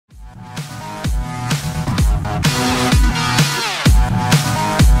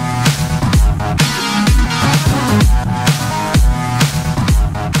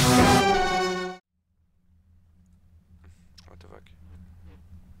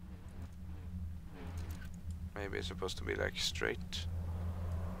Maybe it's supposed to be like straight.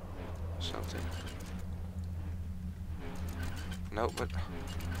 Something. No, but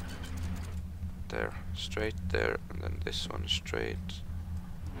there, straight there, and then this one straight.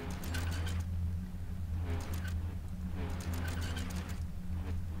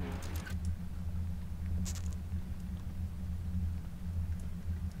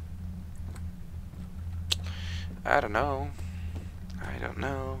 I don't know. I don't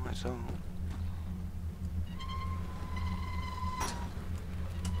know at all.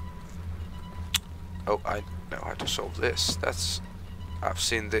 Oh, I know how to solve this. I've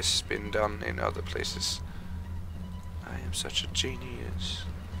seen this been done in other places. I am such a genius.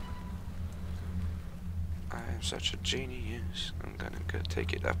 I am such a genius. I'm gonna go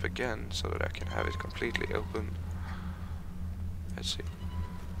take it up again so that I can have it completely open. Let's see.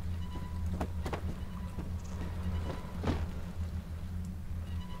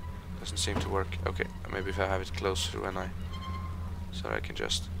 Doesn't seem to work. Okay, maybe if I have it closer when so I can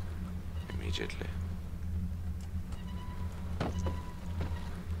just immediately.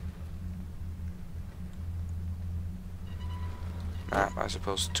 I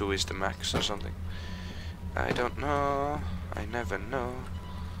suppose 2 is the max or something. I don't know. I never know.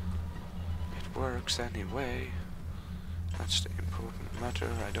 It works anyway. That's the important matter.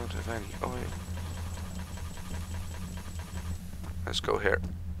 I don't have any oil. Let's go here.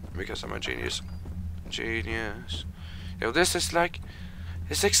 Because I'm a genius. Genius. You know, this is like...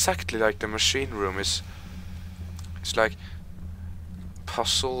 It's exactly like the machine room is... It's like...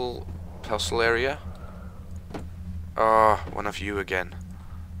 Puzzle area. Oh, one of you again.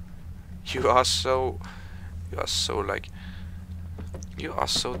 You are so like... You are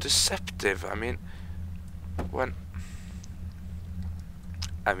so deceptive. I mean...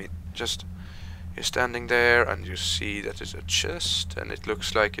 Just... You're standing there and you see that it's a chest and it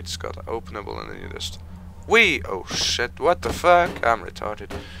looks like it's got openable and then you just... Oh shit, what the fuck? I'm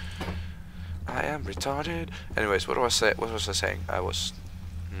retarded. I am retarded. Anyways, what was I saying? I was...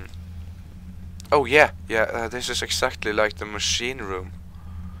 Oh yeah, this is exactly like the machine room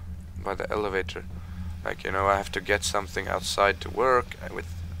by the elevator. Like, you know, I have to get something outside to work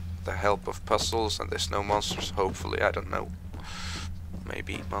with the help of puzzles and there's no monsters, hopefully, I don't know.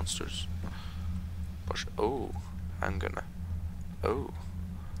 Maybe monsters. Oh, I'm gonna... Oh,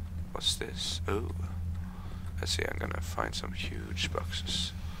 what's this? Oh, let's see, I'm gonna find some huge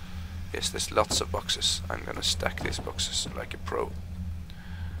boxes. Yes, there's lots of boxes. I'm gonna stack these boxes like a pro.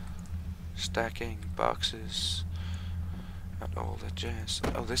 Stacking boxes and all that jazz.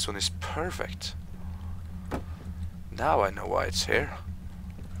 Oh, this one is perfect. Now I know why it's here.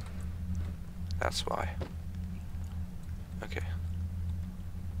 That's why. Okay.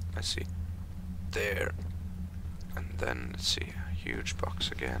 Let's see. There. And then, let's see, a huge box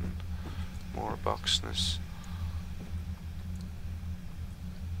again. More boxness.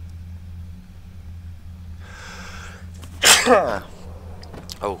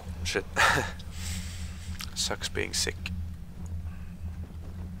 Oh, shit. Sucks being sick.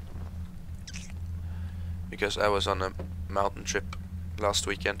 Because I was on a mountain trip last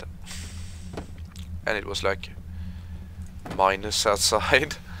weekend. And it was like minus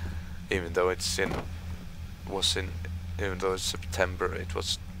outside. Even though it's even though it's September, it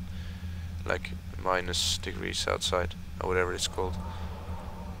was like minus degrees outside, or whatever it's called.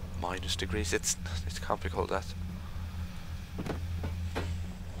 Minus degrees, it can't be called that.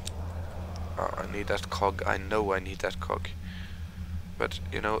 Oh, I need that cog, I know I need that cog. But,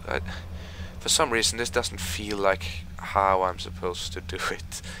 you know, for some reason this doesn't feel like how I'm supposed to do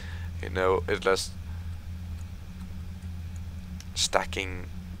it. You know, it's just stacking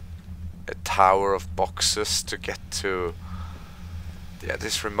a tower of boxes to get to... Yeah,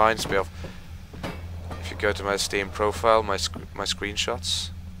 this reminds me of... If you go to my Steam profile, my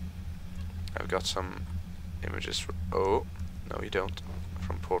screenshots, I've got some images oh, no you don't,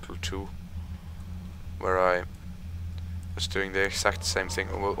 from Portal 2, where I was doing the exact same thing,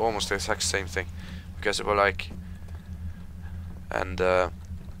 well, almost the exact same thing, because it were like... And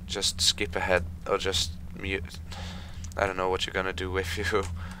just skip ahead, or just mute... I don't know what you're gonna do if you...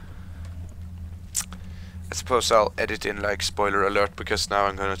 I suppose I'll edit in like spoiler alert, because now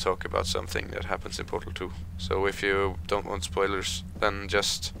I'm gonna talk about something that happens in Portal 2. So if you don't want spoilers, then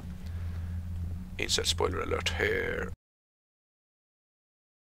just insert spoiler alert here.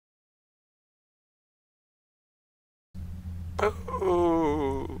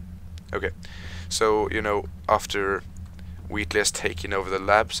 Oh. Okay, so you know, after Wheatley has taken over the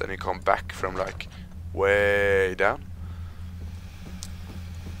labs and you come back from like way down,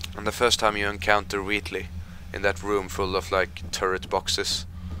 and the first time you encounter Wheatley in that room full of like turret boxes,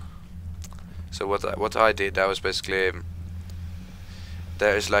 So what I did, I was basically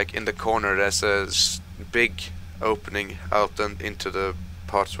there's like in the corner there's a big opening out and into the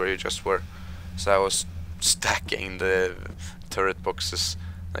parts where you just were. So I was stacking the turret boxes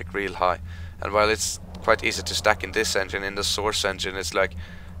like real high. And while it's quite easy to stack in this engine, in the source engine it's like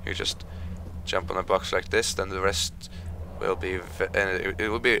you just jump on a box like this, then the rest will be and it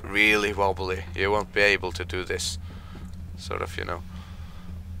will be really wobbly. You won't be able to do this sort of, you know.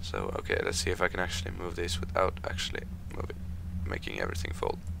 So okay, let's see if I can actually move this without actually making everything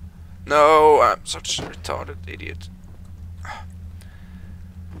fall. No, I'm such a retarded idiot.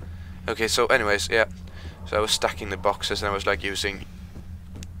 Okay, so anyways, yeah. So I was stacking the boxes and I was like using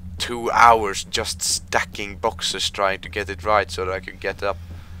 2 hours just stacking boxes trying to get it right so that I could get up.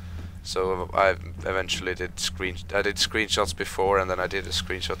 So I eventually did screenshots before, and then I did a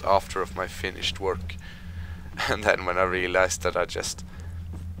screenshot after of my finished work. And then when I realized that I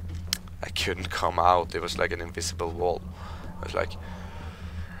couldn't come out, it was like an invisible wall. I was like,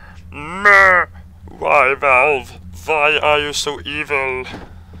 Meh! Why, Valve? Why are you so evil?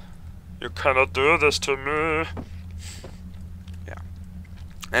 You cannot do this to me. yeah.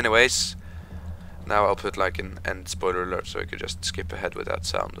 Anyways, now I'll put like an end spoiler alert so I could just skip ahead without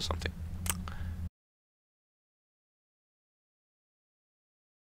sound or something.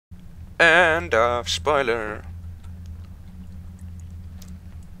 End of spoiler.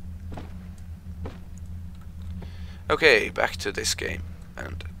 Okay, back to this game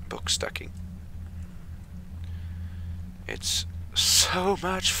and box stacking. It's so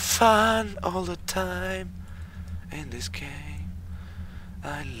much fun all the time in this game.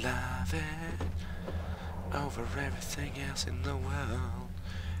 I love it over everything else in the world.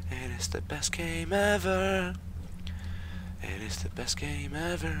 It is the best game ever. It is the best game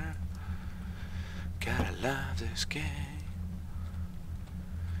ever. Gotta love this game.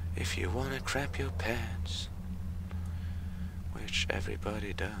 If you wanna crap your pants, which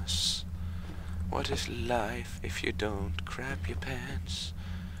everybody does. What is life if you don't crap your pants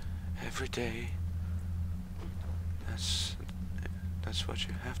every day? That's what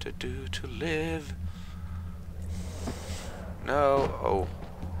you have to do to live. No, oh.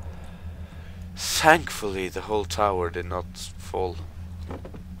 Thankfully the whole tower did not fall.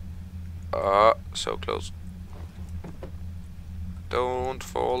 So close. Don't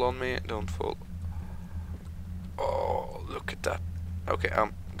fall on me, don't fall. Oh, look at that. Okay,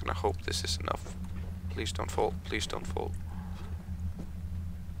 I'm gonna hope this is enough. Please don't fall, please don't fall.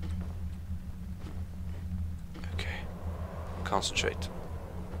 Okay, concentrate.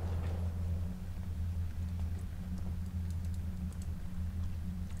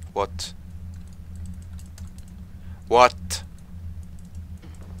 What? What?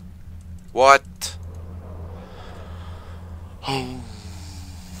 What? Oh.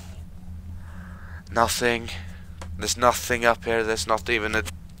 Nothing. There's nothing up here. There's not even a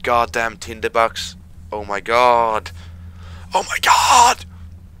goddamn tinderbox. Oh my god. Oh my god!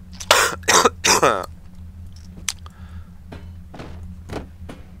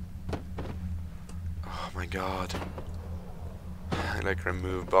 Oh my god. I like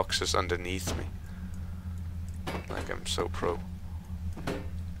remove boxes underneath me. Like I'm so pro.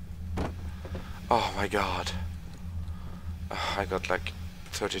 Oh my god. I got like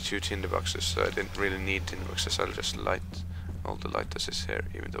 32 tinderboxes, so I didn't really need tinderboxes. I'll just light all the light that is here,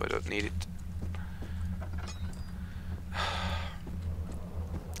 even though I don't need it.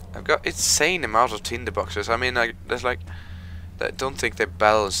 I've got insane amount of tinderboxes. I mean, there's like, I don't think they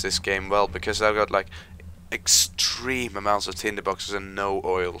balance this game well, because I've got like extreme amounts of tinderboxes and no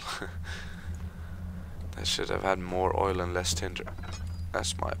oil. I should have had more oil and less tinder.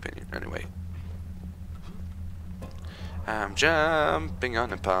 That's my opinion, anyway. I'm jumping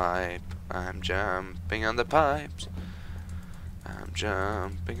on a pipe. I'm jumping on the pipes. I'm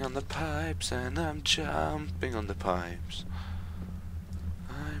jumping on the pipes, and I'm jumping on the pipes.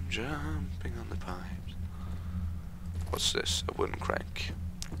 I'm jumping on the pipes. What's this? A wooden crank.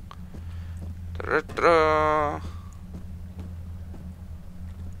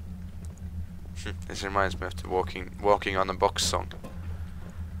 This reminds me of the walking on a box song.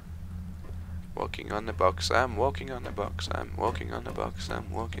 Walking on the box, I'm walking on the box, I'm walking on the box,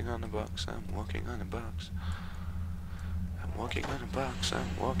 I'm walking on the box, I'm walking on the box. I'm walking on the box,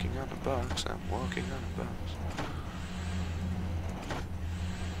 I'm walking on the box, I'm walking on the box.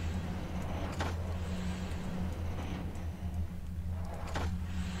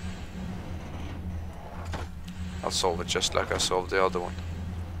 I'll solve it just like I solved the other one.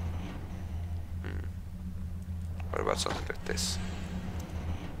 What about something like this?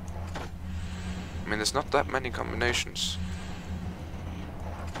 I mean, there's not that many combinations.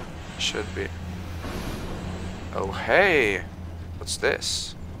 Should be. Oh hey! What's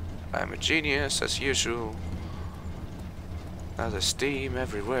this? I'm a genius as usual. Now there's steam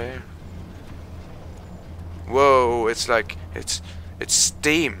everywhere. Whoa, it's like it's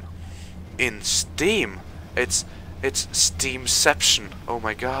steam. In Steam. It's STEAMCEPTION. Oh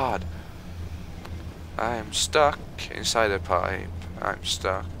my god. I'm stuck inside a pipe. I'm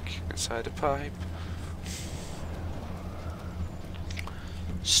stuck inside a pipe.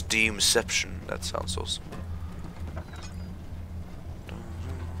 STEAMCEPTION. That sounds awesome.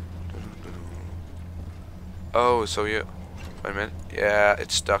 Oh, so you... Wait a minute. Yeah,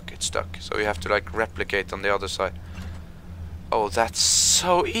 it's stuck. It's stuck. So you have to like replicate on the other side. Oh, that's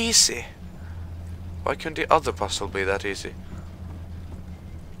so easy. Why couldn't the other puzzle be that easy?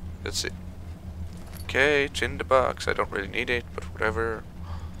 Let's see. Okay, it's in the box. I don't really need it, but whatever.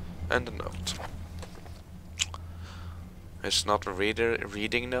 And a note. It's not a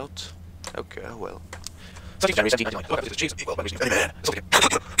reading note. Okay, well. Sorry.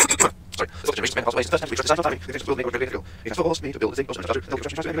 Let's look at it forced me to build a thing.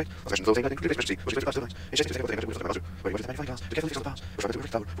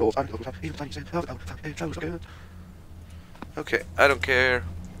 Okay, I don't care.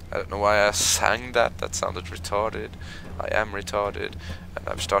 I don't know why I sang that. That sounded retarded. I am retarded, and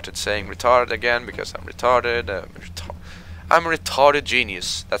I've started saying retarded again because I'm retarded. I'm a retarded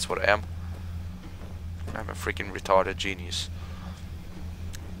genius. That's what I am. I'm a freaking retarded genius.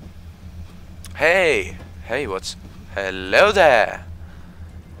 Hey! Hey, what's... Hello there!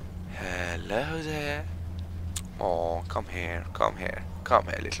 Hello there! Oh, come here, come here. Come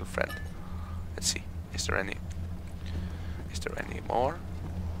here, little friend. Let's see. Is there any more?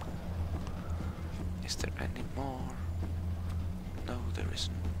 Is there any more? No, there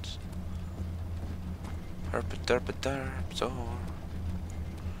isn't. Herpet.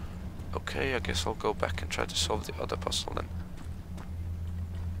 Okay, I guess I'll go back and try to solve the other puzzle then.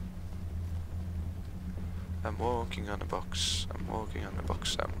 I'm walking on a box. I'm walking on a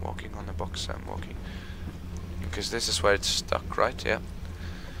box. I'm walking on a box. I'm walking. Because this is where it's stuck, right? Yeah.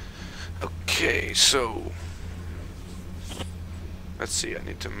 Okay, so let's see. I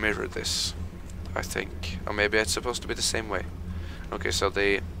need to mirror this. I think, or maybe it's supposed to be the same way. Okay, so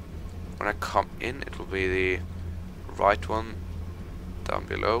when I come in, it will be the right one down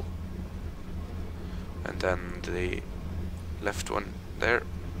below, and then the left one there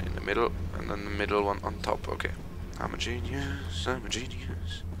in the middle, and then the middle one on top. Okay, I'm a genius. I'm a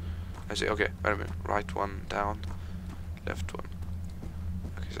genius. I see. Okay, wait a minute. Right one down, left one.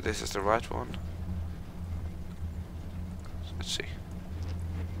 Okay, so this is the right one. So let's see.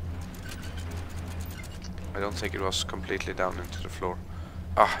 I don't think it was completely down into the floor.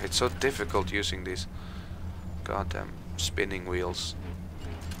 Ah, it's so difficult using these goddamn spinning wheels.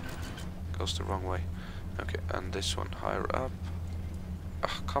 Goes the wrong way. Okay, and this one higher up.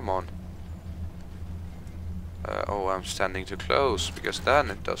 Ah, come on. Oh, I'm standing too close, because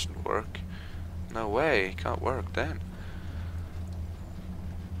then it doesn't work. No way, it can't work then.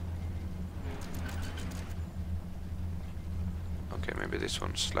 Okay, maybe this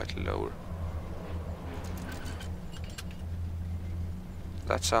one's slightly lower.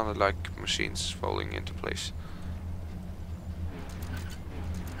 That sounded like machines falling into place.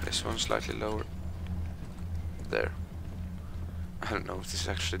 This one's slightly lower. There. I don't know if this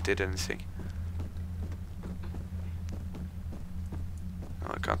actually did anything.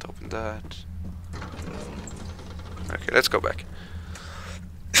 No, I can't open that. Okay, let's go back.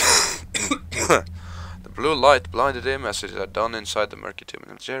 The blue light blinded him as it had done inside the murky tomb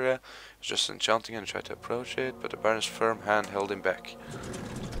in Algeria. It was just enchanting and tried to approach it, but the Baron's firm hand held him back.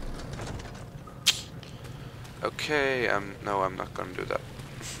 Okay, no, I'm not gonna do that.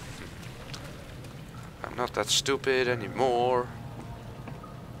 I'm not that stupid anymore.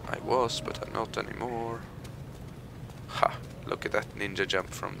 I was, but I'm not anymore. Ha! Look at that ninja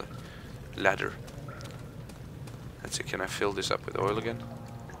jump from the ladder. Let's see, can I fill this up with oil again?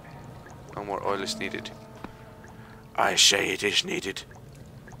 No more oil is needed. I say it is needed.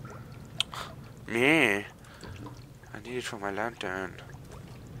 Me? I need it for my lantern.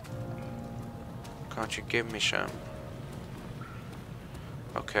 Can't you give me some?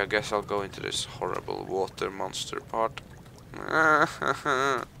 Okay, I guess I'll go into this horrible water monster part. I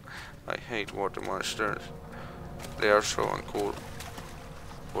hate water monsters. They are so uncool.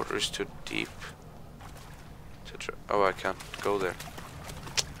 Water is too deep. Oh, I can't go there.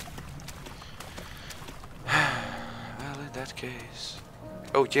 Well, in that case...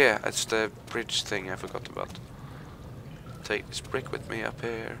 Oh yeah, it's the bridge thing I forgot about. Take this brick with me up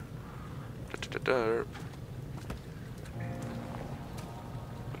here. Derp.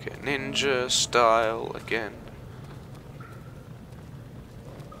 Okay, ninja style again.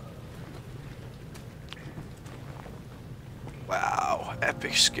 Wow,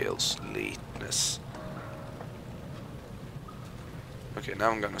 epic skills, eliteness. Okay,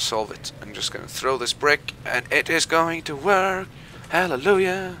 now I'm gonna solve it. I'm just gonna throw this brick and it is going to work.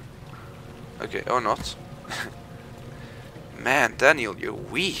 Hallelujah. Okay, or not. Man, Daniel, you're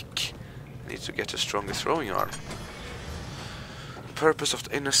weak. I need to get a stronger throwing arm. The purpose of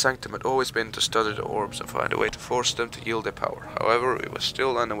the inner sanctum had always been to study the orbs and find a way to force them to yield their power. However, we were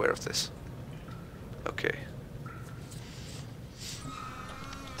still unaware of this. Okay.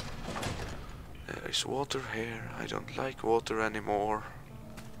 There is water here. I don't like water anymore.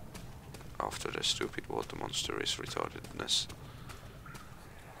 After the stupid water monster is retardedness.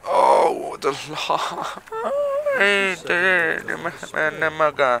 Oh, the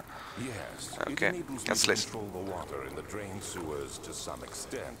Yes, okay, it enables let's you to listen. control the water in the drain sewers to some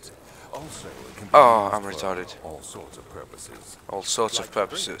extent. Also, it can be Oh, used I'm for retarded. all sorts of purposes. All sorts of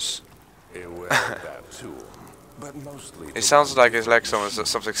purposes. Well, that too. But mostly It sounds like it's like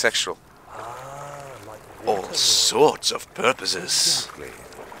something sexual. All sorts of purposes. Exactly.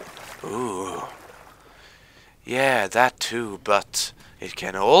 Ooh. Yeah, that too, but it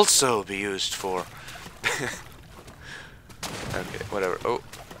can also be used for... Okay, whatever.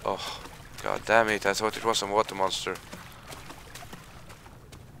 Oh, god damn it, I thought it was a water monster.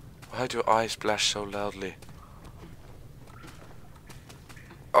 Why do I splash so loudly?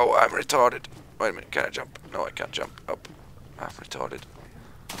 Oh, I'm retarded. Wait a minute, can I jump? No, I can't jump up. I'm retarded.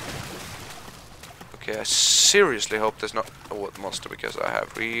 Okay, I seriously hope there's not a water monster because I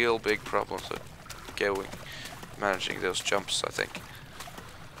have real big problems with managing those jumps, I think.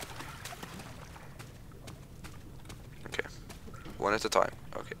 Okay, one at a time.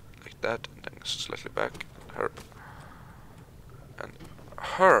 Okay, like that, and then slightly back. Herp. And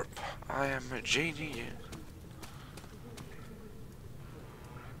herp. I am a genius.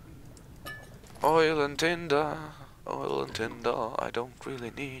 Oil and tinder. Oil and tinder. I don't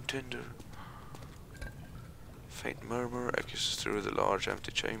really need tinder. Faint murmur echoes through the large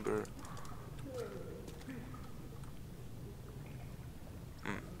empty chamber.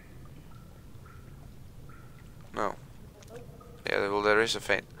 No. Yeah, well, there is a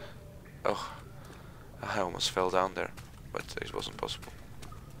faint... Oh, I almost fell down there, but it wasn't possible.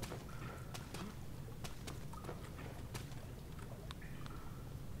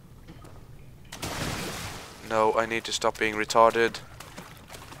 No, I need to stop being retarded.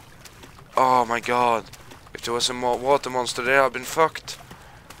 Oh my god. If there was a water monster there, I've been fucked.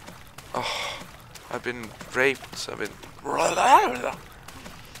 Oh, I've been raped. I've been...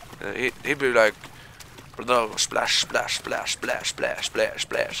 He'd be like... Splash, splash, splash, splash, splash, splash,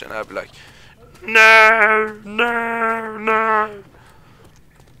 splash. And I'd be like... No, no, no.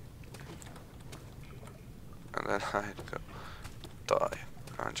 And then I'd go... Die.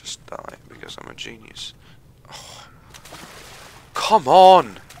 I'd just die because I'm a genius. Oh. Come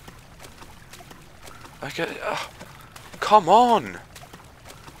on! Come on!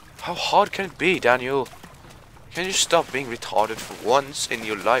 How hard can it be, Daniel? Can you stop being retarded for once in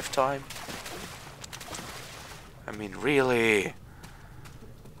your lifetime? I mean, really?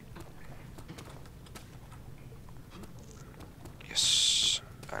 Yes,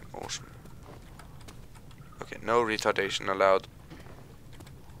 I'm awesome. Okay, no retardation allowed.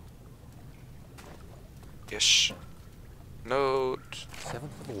 Yes. Note. 7th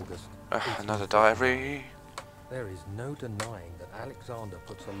of August. Another diary. There is no denying that Alexander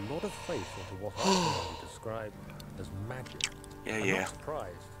puts a lot of faith into what I can only describe as magic. Yeah, I'm yeah. not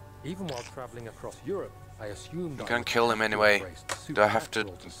surprised. Even while traveling across Europe, I assumed You I can't would kill have him anyway. embraced the Do I have to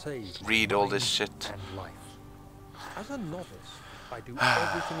supernatural save read all mind this shit? and life. As a novice, I do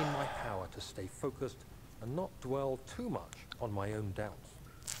everything in my power to stay focused and not dwell too much on my own doubts.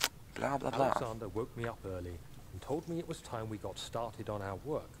 Blah, blah, blah. Alexander woke me up early and told me it was time we got started on our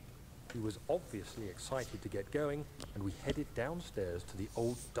work. He was obviously excited to get going, and we headed downstairs to the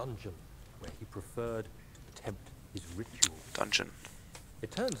old dungeon, where he preferred to attempt his ritual. Dungeon.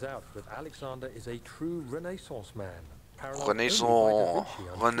 It turns out that Alexander is a true Renaissance man. Renaissance.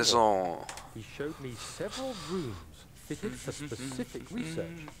 Renaissance. He showed me several rooms fitted for specific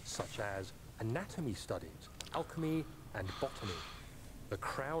research, such as anatomy studies, alchemy, and botany. The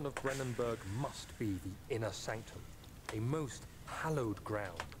crown of Brennenburg must be the inner sanctum, a most hallowed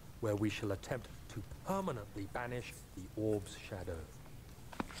ground where we shall attempt to permanently banish the orb's shadow.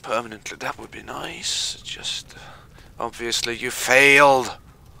 Permanently, that would be nice. Just... obviously you failed!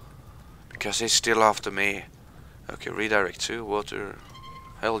 Because he's still after me. Okay, redirect to water.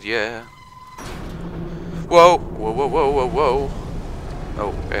 Hell yeah. Whoa! Whoa, whoa, whoa, whoa, whoa.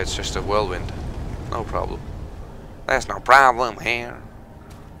 Oh, it's just a whirlwind. No problem. There's no problem here.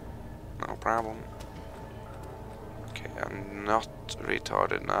 No problem. Okay, I'm not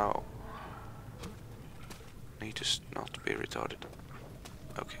retarded now. Need to not be retarded.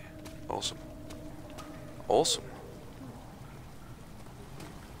 Okay, awesome. Awesome.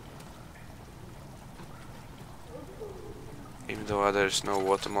 Even though there's no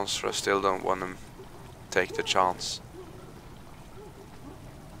water monster, I still don't want to take the chance.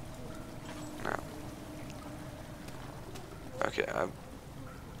 No. Okay,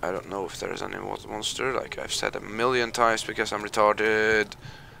 I don't know if there's any water monster, like I've said a million times because I'm retarded.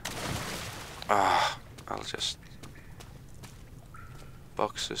 I'll just...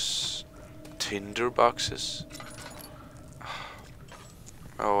 Boxes. Tinder boxes.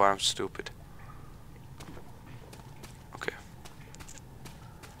 Oh, I'm stupid. Okay.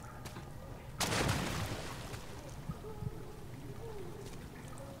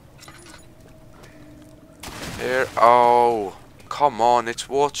 Here. Oh, come on, it's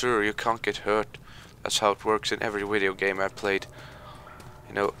water. You can't get hurt. That's how it works in every video game I've played.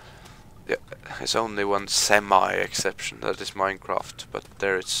 You know, yeah, there's only one semi-exception, that is Minecraft. But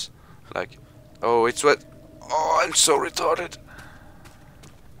there it's like, oh, it's wet. Oh, I'm so retarded.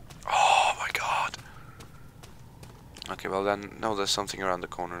 Oh my god. Okay, well then, no, there's something around the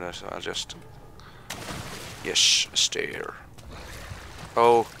corner there, so I'll just... Yes, stare.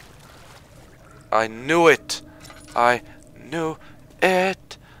 Oh. I knew it. I knew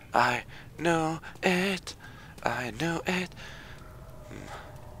it. I knew it. I knew it.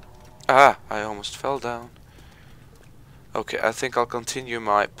 Ah, I almost fell down. Okay, I think I'll continue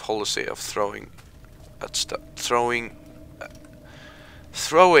my policy of throwing at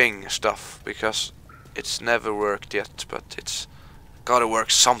throwing stuff, because it's never worked yet, but it's gotta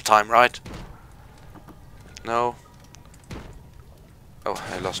work sometime, right? No. Oh,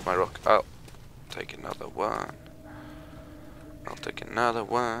 I lost my rock. I'll take another one. I'll take another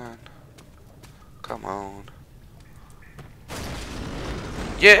one. Come on.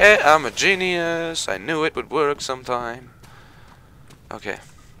 Yeah, I'm a genius. I knew it would work sometime. Okay,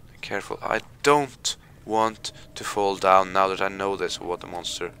 careful. I don't want to fall down now that I know there's a water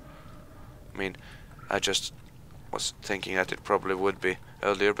monster. I mean, I just was thinking that it probably would be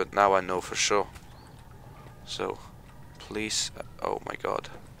earlier, but now I know for sure. So, please. Oh my god.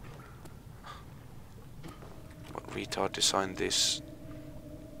 What retard designed these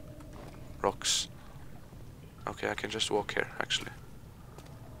rocks? Okay, I can just walk here, actually.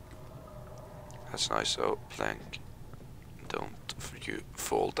 That's nice. Oh, plank. Don't you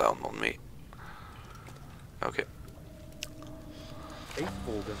fall down on me. Okay. 8th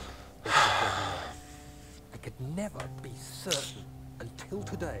August, 1829. I could never be certain until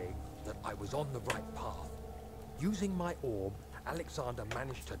today that I was on the right path. Using my orb, Alexander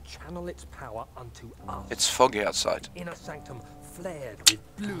managed to channel its power unto us. It's foggy outside. The inner sanctum flared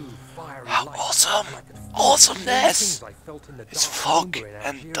with blue, fiery How light. awesome! And I could feel Awesomeness! the things I felt in the It's dark fog chamber in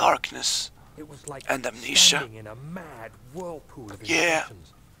and Algeria. darkness. It was like and Amnesia. standing in a mad whirlpool of Yeah.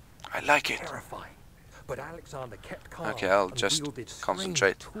 impressions. I like it. Terrifying. But Alexander kept calm. Okay, I'll and just wielded strange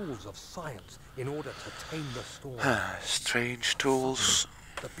concentrate. tools of science in order to tame the storm. Strange tools.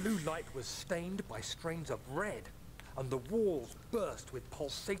 The blue light was stained by strains of red, and the walls burst with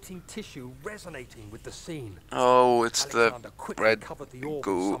pulsating tissue resonating with the scene. Oh, it's Alexander the quickly red covered the orb with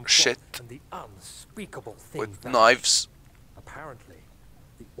goo some shit cloth, and the unspeakable thing with vanished. knives. Apparently,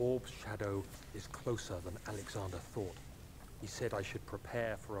 the orb's shadow is closer than Alexander thought. He said I should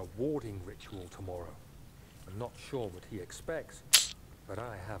prepare for a warding ritual tomorrow. I'm not sure what he expects, but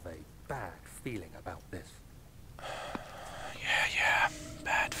I have a bad feeling about this. Yeah,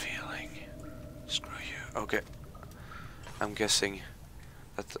 bad feeling. Screw you. Okay. I'm guessing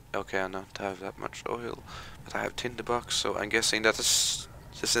that... Okay, I don't have that much oil, but I have tinderbox, so I'm guessing that this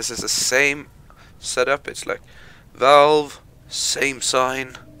is the same setup. It's like valve, same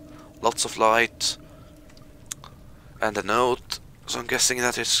sign, lots of light, and a note. So I'm guessing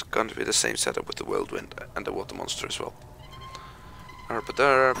that it's going to be the same setup with the whirlwind and the water monster as well.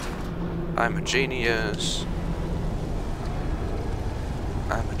 Derp. I'm a genius.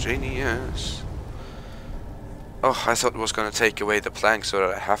 I'm a genius. Oh, I thought it was going to take away the plank so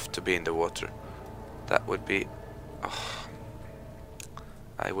that I have to be in the water. That would be... Oh,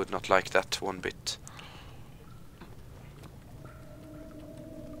 I would not like that one bit.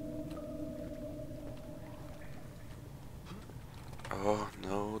 Oh,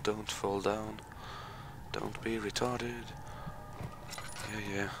 no, don't fall down. Don't be retarded.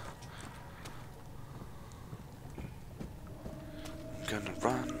 Yeah. I'm gonna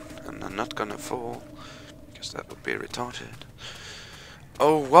run, and I'm not gonna fall, because that would be retarded.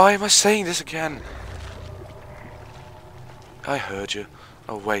 Oh, why am I saying this again? I heard you.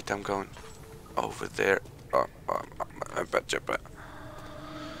 Oh wait, I'm going over there. I bet you bet.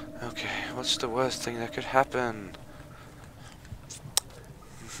 Okay, what's the worst thing that could happen?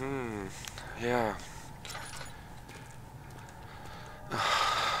 Yeah.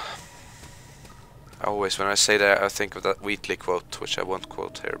 Always when I say that I think of that Wheatley quote, which I won't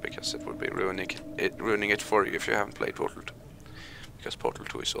quote here because it would be ruining it for you if you haven't played Portal 2. Because Portal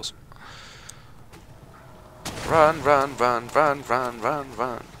 2 is awesome. Run, run, run, run, run, run,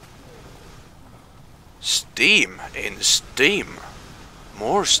 run. Steam in Steam.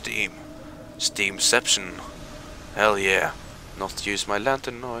 More Steam. STEAMCEPTION. Hell yeah. Not use my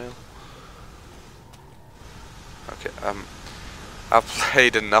lantern oil. Okay, I've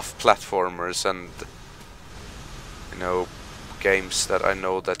played enough platformers and, you know, games that I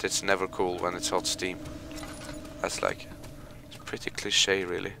know that it's never cool when it's hot steam. That's like, it's pretty cliche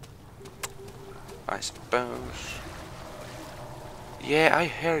really. I suppose. Yeah, I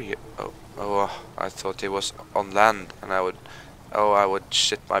hear you. Oh, I thought he was on land and I would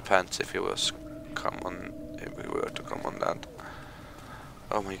shit my pants if he was if we were to come on land.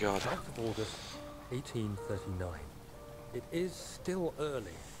 Oh my god. 9th of August, 1839. It is still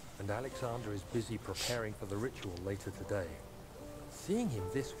early, and Alexander is busy preparing for the ritual later today. Seeing him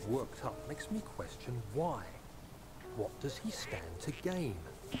this worked up makes me question why. What does he stand to gain?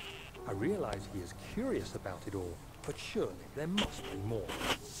 I realize he is curious about it all, but surely there must be more.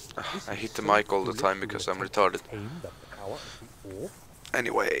 I hit the mic all the time because I'm retarded.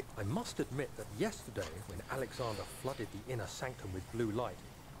 Anyway. I must admit that yesterday, when Alexander flooded the inner sanctum with blue light,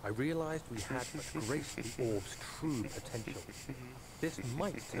 I realized we had but graced the orb's true potential. This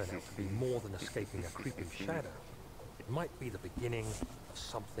might turn out to be more than escaping a creeping shadow. It might be the beginning of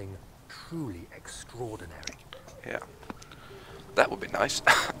something truly extraordinary. Yeah. That would be nice.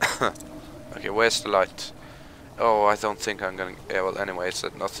 Okay, where's the light? Oh, I don't think I'm gonna... Yeah, well, anyway, it's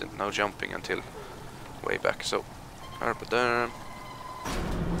nothing, no jumping until way back, so...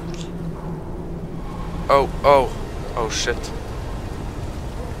 Oh, shit.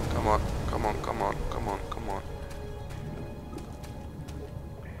 Come on, come on, come on, come on, come on.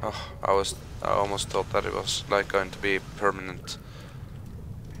 Oh, I almost thought that it was like going to be permanent.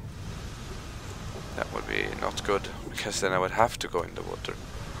 That would be not good, because then I would have to go in the water.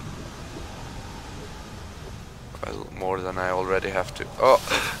 Well, more than I already have to. Oh,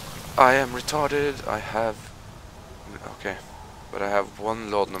 I am retarded. I have... Okay, but I have one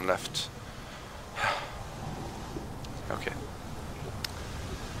laudanum left. Okay.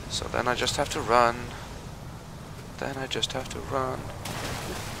 So then I just have to run. Then I just have to run.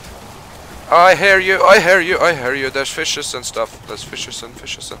 I hear you, I hear you, I hear you. There's fishes and stuff. There's fishes and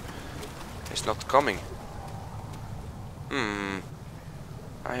fishes and... He's not coming.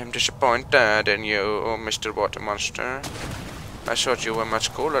 I am disappointed in you, Mr. Water Monster. I thought you were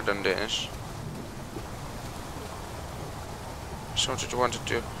much cooler than this. I thought you wanted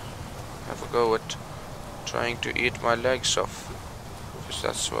to have a go at trying to eat my legs off. Because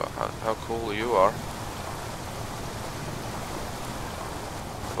that's how cool you are.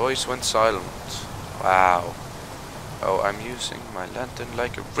 The voice went silent. Wow. Oh, I'm using my lantern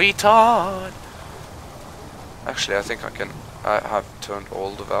like a retard! Actually, I think I have turned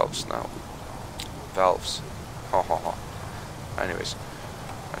all the valves now. Valves. Ha ha ha. Anyways,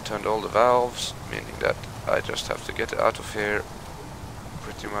 I turned all the valves, meaning that I just have to get out of here.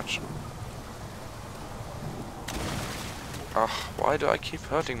 Pretty much. Why do I keep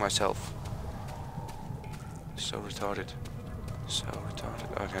hurting myself? So retarded. So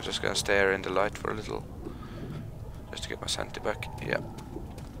retarded. Okay, I'm just gonna stare in the light for a little. Just to get my sanity back. Yeah.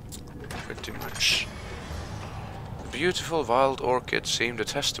 Pretty much. The beautiful wild orchid seemed a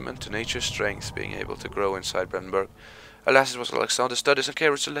testament to nature's strength, being able to grow inside Brandenburg. Alas, it was Alexander's studies and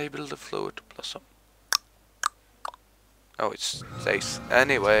care to label the fluid to blossom. Oh, it's safe.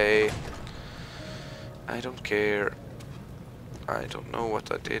 Anyway. I don't care. I don't know what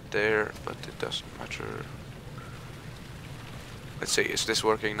I did there, but it doesn't matter. Let's see, is this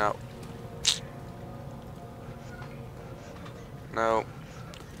working now? No.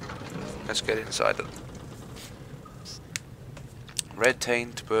 Let's get inside it. Red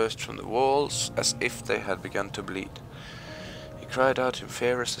taint burst from the walls as if they had begun to bleed. He cried out in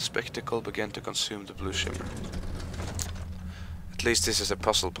fear as the spectacle began to consume the blue shimmer. At least this is a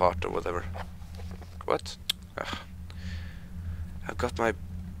puzzle part or whatever. What? Ugh. I've got my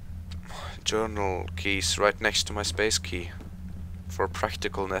journal keys right next to my space key for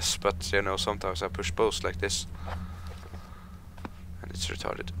practicalness, but you know, sometimes I push both like this. And it's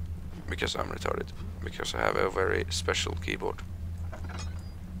retarded. Because I'm retarded. Because I have a very special keyboard.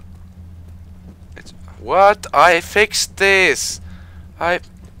 What? I fixed this! I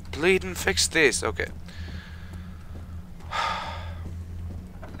bleeding fixed this. Okay.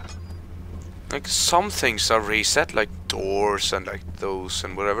 Like some things are reset, like doors and like those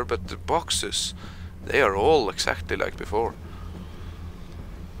and whatever, but the boxes, they are all exactly like before.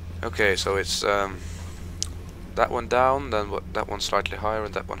 Okay, so it's that one down, then that one slightly higher,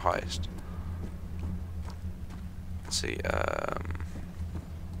 and that one highest. Let's see.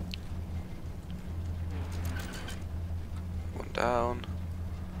 One down.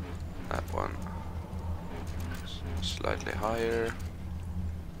 That one slightly higher.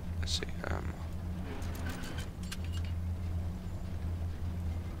 Let's see. And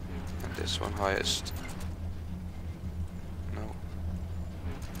this one highest. No.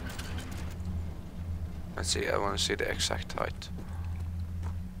 Let's see. I want to see the exact height.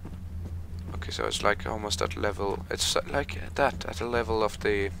 Okay, so it's like almost at level. It's like that at the level of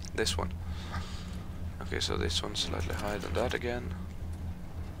this one. Okay, so this one's slightly higher than that again.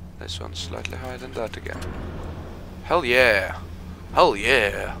 This one's slightly higher than that again. Hell yeah! Hell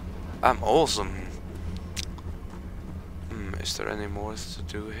yeah! I'm awesome! Is there any more to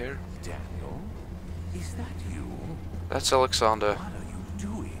do here? Daniel, is that you? That's Alexander. What are you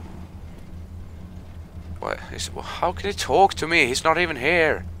doing? What? Well, how can he talk to me? He's not even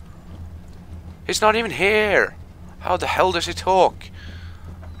here! He's not even here! How the hell does he talk?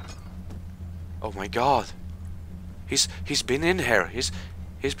 Oh my god! He's been in here.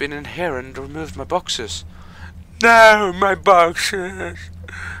 He's been in here and removed my boxes. No, my boxes.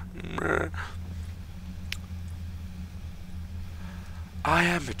 I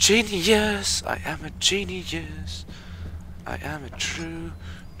am a genius. I am a genius. I am a true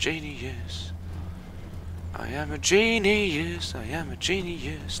genius. I am a genius. I am a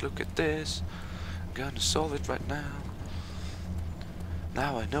genius. Look at this. I'm gonna solve it right now.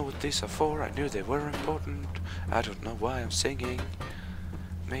 Now I know what these are for. I knew they were important. I don't know why I'm singing.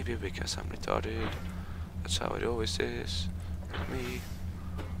 Maybe because I'm retarded. That's how it always is. With me.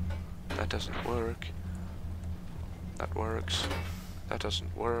 That doesn't work. That works. That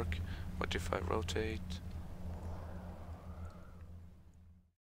doesn't work. What if I rotate?